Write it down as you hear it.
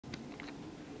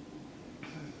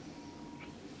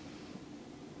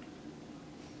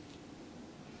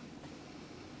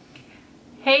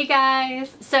Hey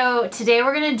guys! So today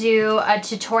we're going to do a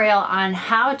tutorial on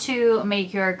how to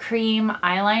make your cream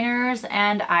eyeliners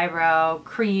and eyebrow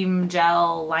cream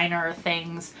gel liner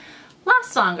things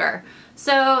last longer.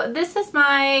 So this is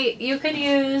you can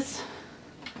use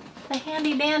the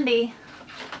handy dandy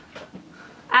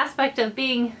aspect of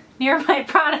being near my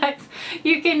products.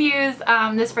 You can use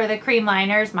this for the cream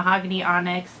liners, Mahogany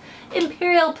Onyx,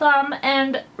 Imperial Plum,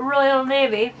 and Royal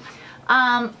Navy.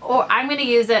 Or I'm going to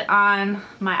use it on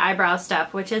my eyebrow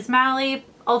stuff, which is Mally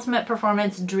Ultimate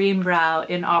Performance Dream Brow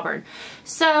in Auburn.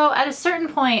 So at a certain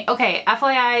point, okay,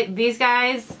 FYI, these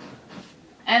guys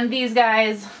and these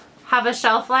guys have a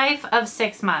shelf life of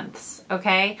 6 months,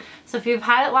 okay? So if you've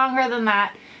had it longer than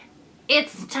that,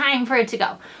 it's time for it to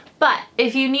go. But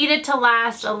if you need it to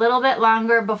last a little bit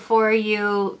longer before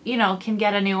you can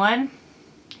get a new one,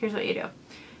 here's what you do.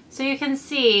 So you can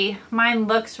see mine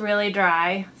looks really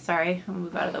dry. Sorry, I'll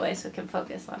move out of the way so it can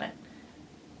focus on it.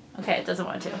 Okay, it doesn't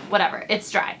want to. Whatever,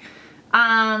 it's dry.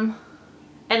 And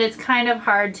it's kind of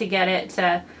hard to get it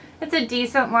to, it's a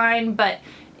decent line, but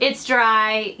it's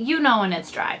dry. You know when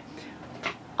it's dry.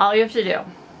 All you have to do,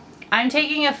 I'm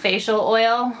taking a facial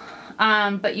oil,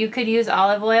 but you could use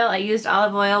olive oil. I used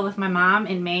olive oil with my mom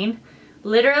in Maine.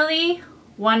 Literally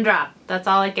 1 drop, that's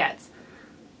all it gets.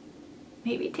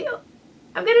 Maybe 2.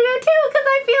 I'm gonna do 2 because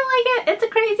I feel like it. It's a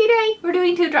crazy day. We're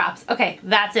doing 2 drops. Okay,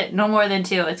 that's it. No more than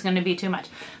 2. It's gonna be too much.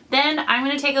 Then I'm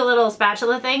gonna take a little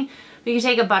spatula thing. You can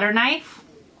take a butter knife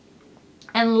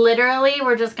and literally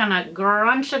we're just gonna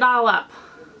crunch it all up.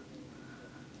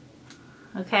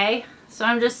 Okay, so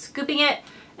I'm just scooping it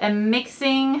and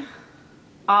mixing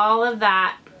all of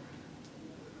that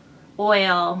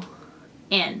oil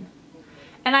in.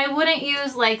 And I wouldn't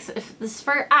use like, this is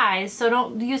for eyes, so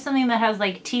don't use something that has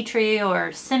like tea tree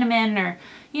or cinnamon or,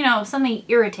 something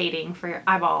irritating for your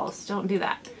eyeballs. Don't do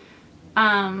that.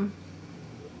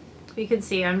 You can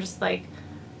see I'm just like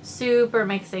super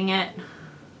mixing it.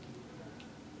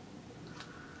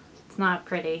 It's not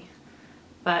pretty,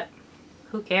 but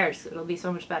who cares? It'll be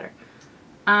so much better.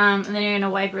 And then you're gonna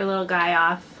wipe your little guy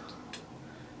off.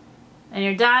 And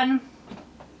you're done.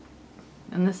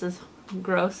 And this is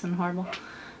gross and horrible.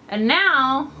 And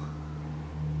now,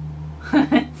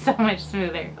 it's so much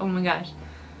smoother. Oh my gosh.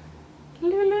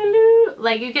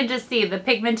 Like you can just see the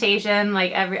pigmentation,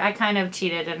 like I kind of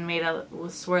cheated and made a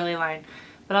swirly line.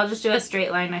 But I'll just do a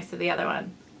straight line next to the other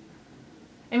one.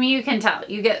 I mean, you can tell.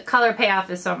 You get color payoff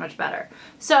is so much better.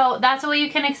 So that's the way you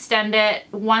can extend it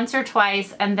once or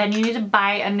twice, and then you need to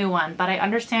buy a new one. But I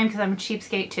understand because I'm a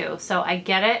cheapskate too. So I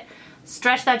get it.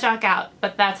 Stretch that junk out,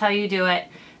 but that's how you do it.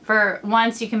 For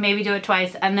once, you can maybe do it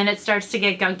twice, and then it starts to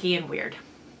get gunky and weird.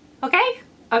 Okay?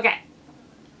 Okay.